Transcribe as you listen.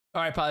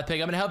All right, Pilot Pig,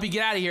 I'm gonna help you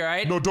get out of here, all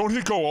right? No, don't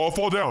hit go. I'll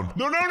fall down.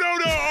 No.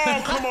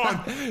 Oh, come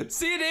on.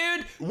 See you,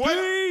 dude. What?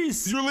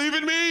 Peace. You're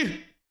leaving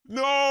me?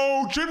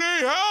 No, Jimmy,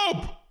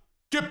 help!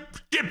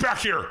 Get back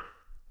here.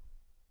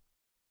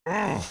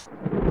 Ugh.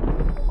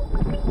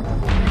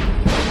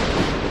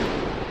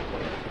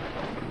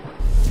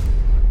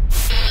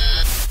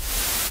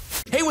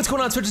 Hey, what's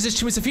going on, Twitch? It's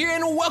Jimmy here,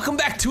 and welcome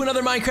back to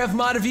another Minecraft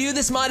mod review.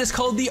 This mod is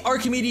called the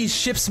Archimedes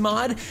ships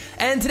mod,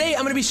 and today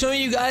I'm going to be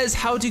showing you guys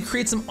how to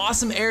create some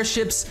awesome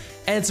airships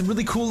and some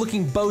really cool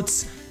looking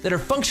boats that are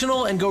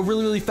functional and go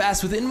really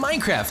fast within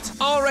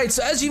Minecraft. Alright,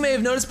 so as you may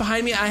have noticed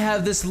behind me, I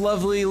have this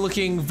lovely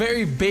looking,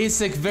 very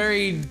basic,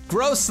 very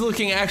gross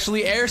looking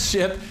actually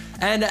airship,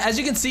 and as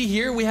you can see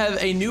here, we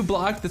have a new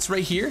block that's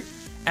right here,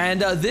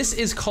 and this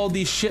is called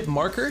the ship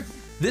marker.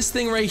 This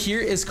thing right here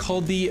is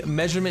called the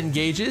measurement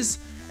gauges.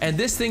 And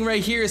this thing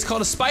right here is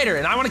called a spider,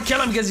 and I want to kill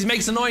him because he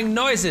makes annoying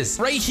noises.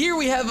 Right here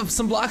we have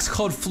some blocks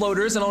called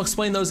floaters, and I'll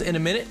explain those in a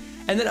minute.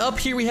 And then up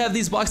here we have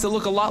these blocks that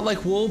look a lot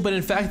like wool, but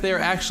in fact they are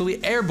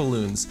actually air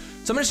balloons.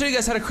 So I'm going to show you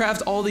guys how to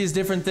craft all these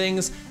different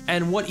things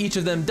and what each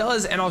of them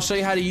does, and I'll show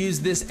you how to use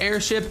this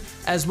airship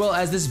as well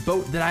as this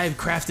boat that I have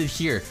crafted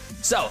here.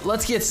 So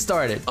let's get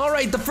started. All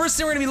right, the first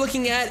thing we're going to be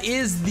looking at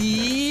is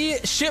the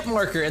ship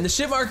marker, and the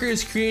ship marker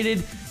is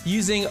created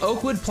using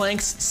oak wood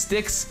planks,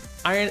 sticks,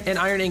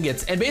 iron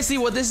ingots. And basically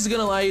what this is going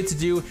to allow you to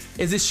do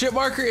is this ship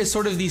marker is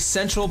sort of the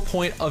central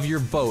point of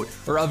your boat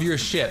or of your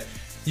ship.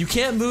 You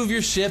can't move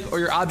your ship or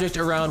your object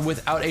around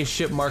without a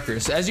ship marker.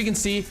 So as you can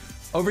see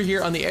over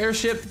here on the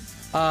airship,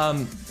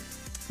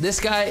 this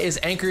guy is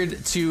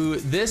anchored to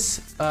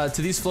this, to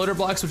these floater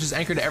blocks, which is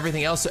anchored to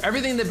everything else. So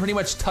everything that pretty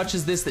much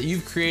touches this that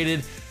you've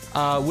created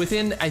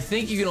within, I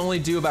think you can only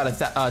do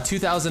about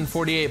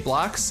 2,048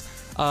 blocks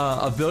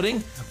of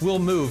building will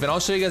move. And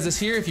I'll show you guys this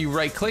here. If you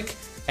right click,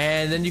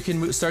 and then you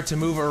can start to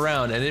move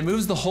around, and it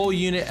moves the whole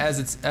unit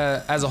as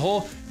a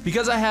whole.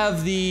 Because I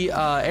have the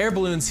air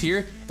balloons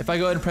here, if I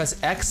go ahead and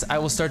press X, I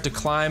will start to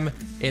climb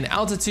in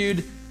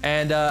altitude,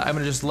 and I'm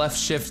gonna just left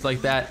shift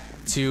like that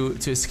to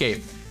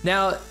escape.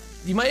 Now,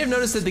 you might have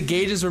noticed that the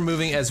gauges were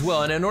moving as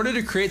well, and in order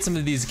to create some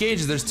of these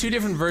gauges, there's two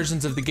different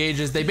versions of the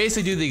gauges. They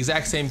basically do the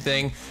exact same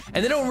thing,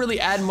 and they don't really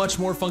add much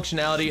more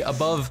functionality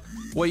above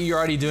what you're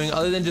already doing,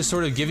 other than just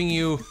sort of giving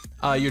you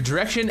your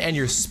direction and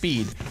your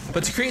speed.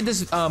 But to create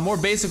this more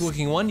basic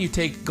looking one, you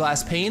take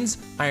glass panes,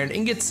 iron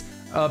ingots,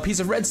 a piece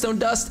of redstone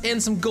dust,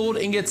 and some gold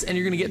ingots, and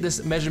you're gonna get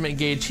this measurement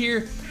gauge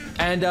here.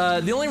 And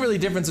the only really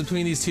difference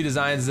between these two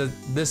designs is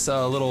that this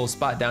little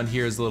spot down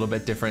here is a little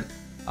bit different.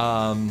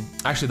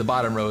 Actually the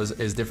bottom row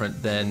is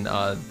different than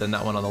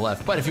that one on the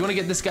left. But if you wanna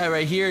get this guy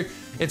right here,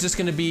 it's just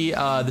gonna be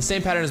the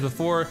same pattern as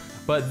before,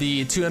 but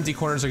the two empty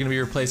corners are gonna be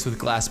replaced with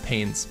glass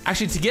panes.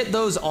 Actually, to get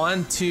those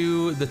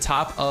onto the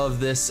top of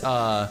this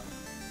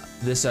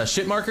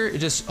ship marker,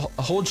 just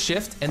hold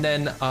shift and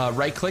then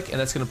right click, and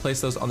that's gonna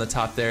place those on the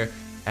top there,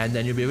 and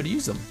then you'll be able to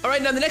use them. All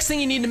right, now the next thing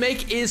you need to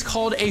make is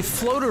called a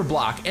floater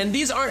block, and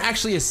these aren't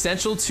actually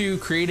essential to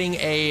creating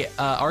a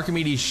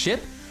Archimedes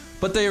ship,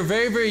 but they are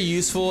very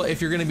useful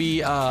if you're gonna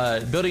be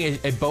building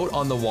a boat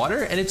on the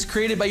water, and it's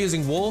created by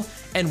using wool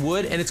and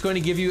wood, and it's going to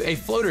give you a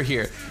floater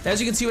here. Now,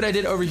 as you can see what I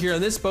did over here on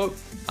this boat,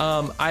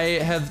 I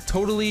have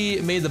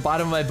totally made the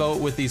bottom of my boat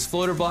with these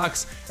floater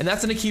blocks, and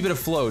that's gonna keep it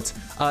afloat.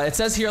 It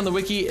says here on the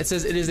wiki, it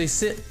says it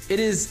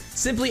is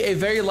simply a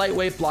very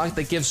lightweight block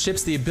that gives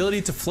ships the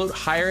ability to float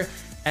higher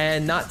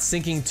and not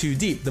sinking too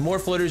deep. The more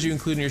floaters you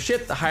include in your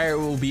ship, the higher it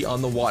will be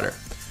on the water.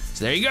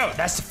 So there you go,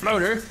 that's the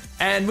floater.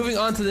 And moving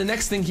on to the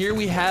next thing here,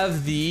 we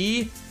have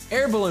the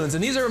air balloons,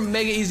 and these are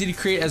mega easy to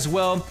create as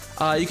well.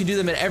 You can do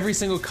them in every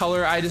single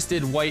color. I just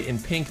did white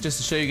and pink just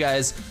to show you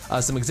guys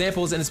some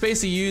examples, and it's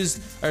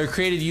basically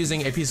created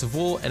using a piece of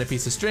wool and a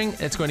piece of string,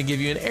 and it's going to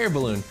give you an air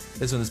balloon.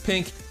 This one is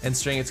pink, and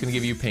string, it's going to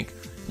give you pink.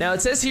 Now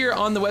it says here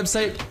on the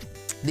website,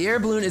 the air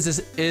balloon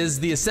is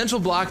the essential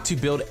block to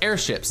build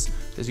airships.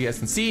 As you guys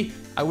can see,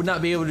 I would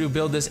not be able to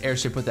build this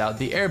airship without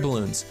the air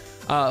balloons.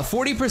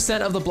 40%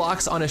 of the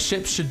blocks on a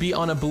ship should be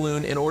on a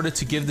balloon in order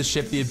to give the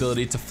ship the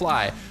ability to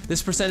fly.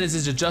 This percentage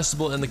is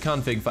adjustable in the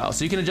config file,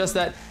 so you can adjust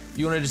that. If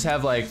you want to just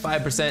have like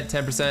 5%,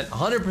 10%,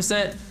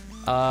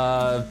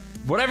 100%,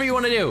 whatever you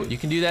want to do, you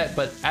can do that,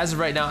 but as of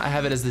right now, I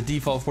have it as the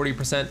default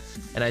 40%,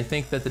 and I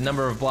think that the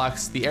number of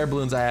blocks, the air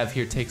balloons I have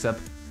here, takes up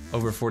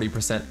over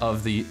 40%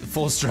 of the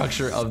full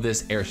structure of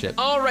this airship.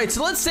 All right,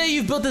 so let's say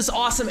you've built this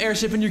awesome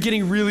airship and you're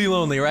getting really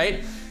lonely,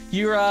 right?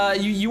 You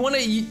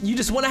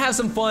just want to have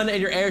some fun in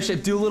your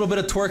airship, do a little bit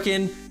of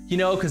twerking, you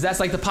know, because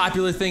that's like the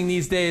popular thing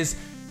these days.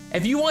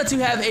 If you want to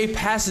have a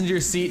passenger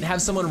seat and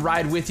have someone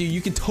ride with you, you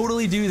can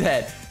totally do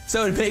that.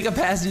 So to make a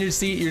passenger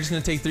seat, you're just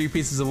going to take 3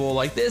 pieces of wool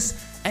like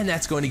this, and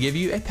that's going to give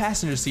you a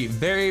passenger seat.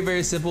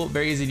 Very simple,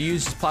 very easy to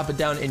use. Just plop it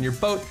down in your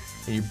boat,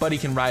 and your buddy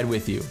can ride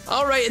with you.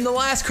 All right, and the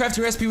last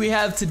crafting recipe we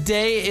have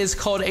today is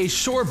called a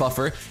shore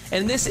buffer,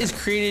 and this is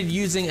created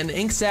using an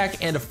ink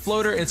sac and a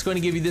floater, and it's going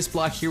to give you this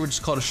block here, which is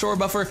called a shore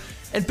buffer.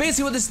 And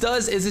basically what this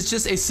does is it's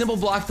just a simple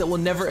block that will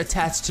never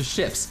attach to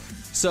ships.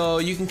 So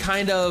you can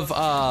kind of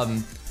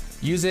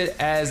use it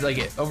as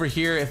like over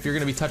here. If you're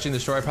gonna be touching the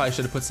shore, I probably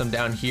should have put some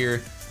down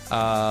here.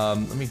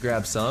 Let me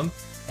grab some.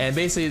 And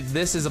basically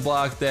this is a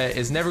block that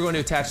is never going to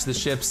attach to the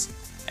ships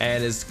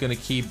and is gonna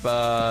keep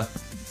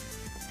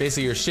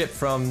basically your ship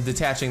from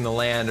detaching the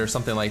land or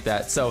something like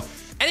that. So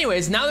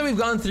anyways, now that we've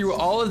gone through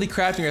all of the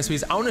crafting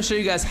recipes, I want to show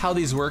you guys how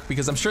these work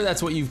because I'm sure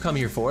that's what you've come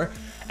here for.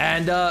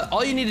 And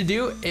all you need to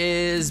do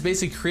is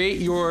basically create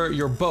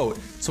your boat.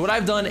 So what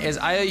I've done is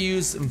I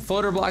use some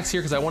floater blocks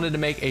here because I wanted to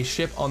make a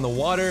ship on the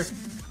water.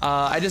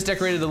 I just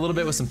decorated a little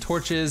bit with some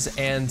torches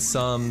and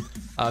some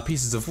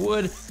pieces of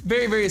wood.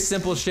 Very, very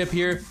simple ship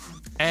here.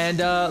 And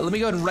let me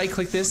go ahead and right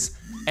click this.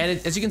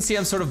 And as you can see,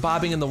 I'm sort of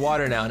bobbing in the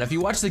water now. And if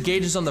you watch the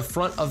gauges on the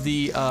front of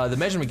the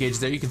measurement gauge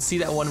there, you can see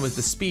that one with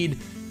the speed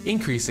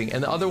increasing.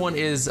 And the other one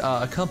is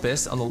a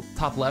compass on the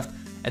top left,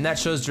 and that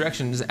shows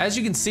directions. As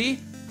you can see,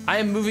 I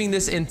am moving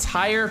this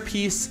entire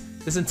piece,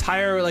 this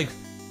entire like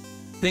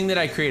thing that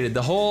I created,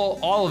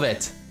 all of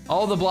it,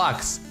 all the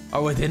blocks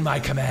are within my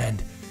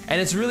command.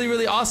 And it's really,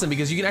 really awesome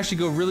because you can actually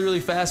go really, really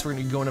fast. We're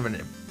gonna go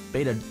into a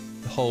beta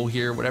hole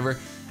here, whatever.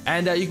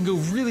 And you can go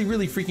really,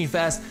 really freaking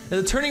fast. Now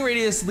the turning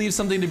radius leaves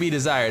something to be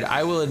desired.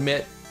 I will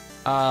admit,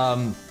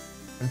 the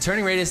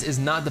turning radius is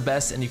not the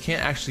best, and you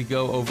can't actually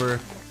go over.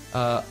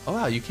 Oh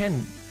wow, you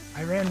can.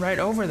 I ran right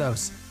over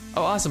those.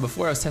 Oh awesome!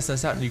 Before I was testing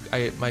this out,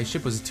 and my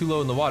ship was too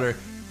low in the water.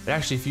 But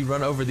actually, if you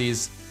run over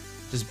these,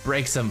 just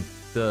breaks them.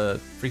 The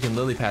freaking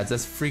lily pads.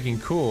 That's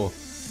freaking cool.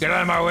 Get out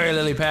of my way,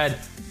 lily pad.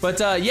 But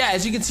yeah,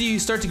 as you can see, you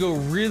start to go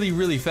really,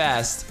 really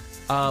fast.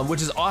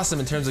 Which is awesome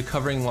in terms of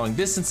covering long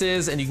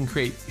distances, and you can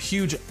create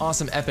huge,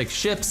 awesome, epic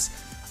ships.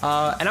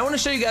 And I want to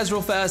show you guys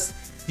real fast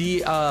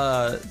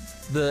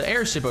the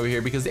airship over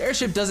here because the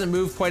airship doesn't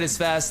move quite as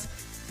fast,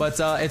 but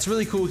it's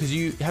really cool because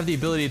you have the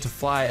ability to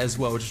fly as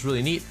well, which is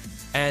really neat.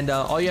 And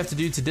all you have to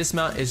do to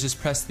dismount is just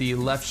press the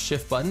left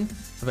shift button.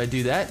 If I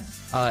do that,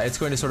 it's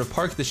going to sort of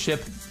park the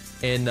ship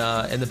in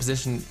the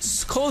position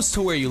close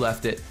to where you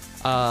left it.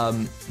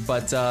 Yeah,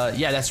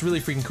 that's really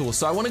freaking cool.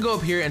 So I want to go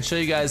up here and show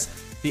you guys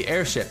the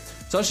airship.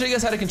 So I'll show you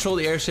guys how to control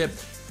the airship.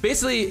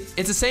 Basically,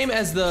 it's the same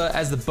as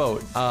the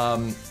boat,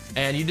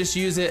 and you just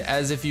use it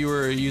as if you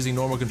were using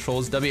normal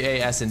controls, W,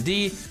 A, S, and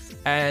D.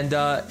 And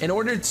in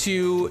order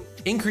to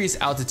increase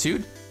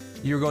altitude,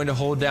 you're going to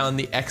hold down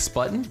the X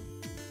button,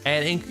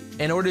 and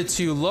in order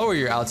to lower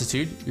your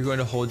altitude, you're going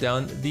to hold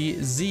down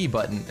the Z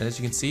button. And as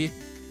you can see,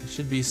 it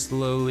should be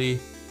slowly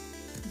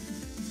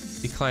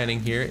declining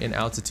here in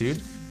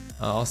altitude.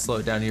 I'll slow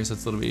it down here so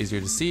it's a little bit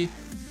easier to see.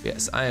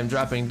 Yes, I am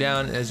dropping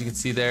down, and as you can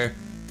see there,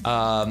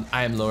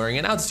 I am lowering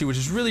in altitude, which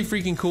is really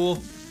freaking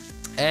cool.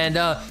 And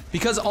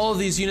because all of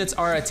these units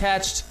are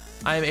attached,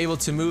 I am able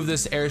to move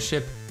this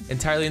airship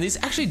entirely. And these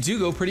actually do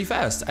go pretty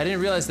fast. I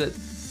didn't realize that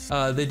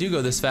they do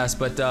go this fast,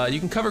 but you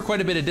can cover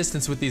quite a bit of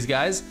distance with these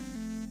guys.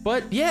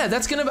 But yeah,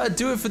 that's gonna about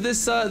do it for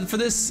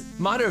this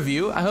mod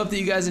review. I hope that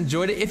you guys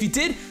enjoyed it. If you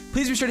did,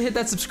 please be sure to hit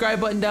that subscribe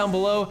button down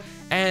below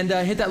and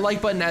hit that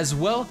like button as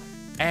well.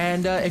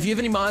 And if you have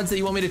any mods that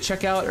you want me to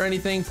check out or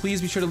anything,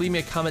 please be sure to leave me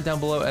a comment down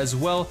below as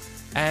well.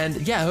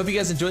 And yeah, I hope you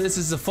guys enjoyed this.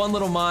 This is a fun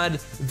little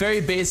mod, very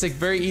basic,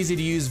 very easy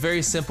to use,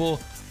 very simple,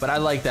 but I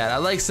like that. I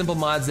like simple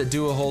mods that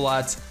do a whole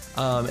lot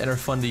and are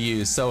fun to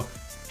use. So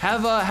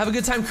have a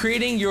good time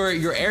creating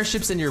your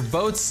airships and your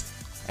boats,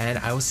 and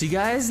I will see you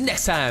guys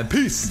next time.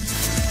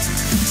 Peace!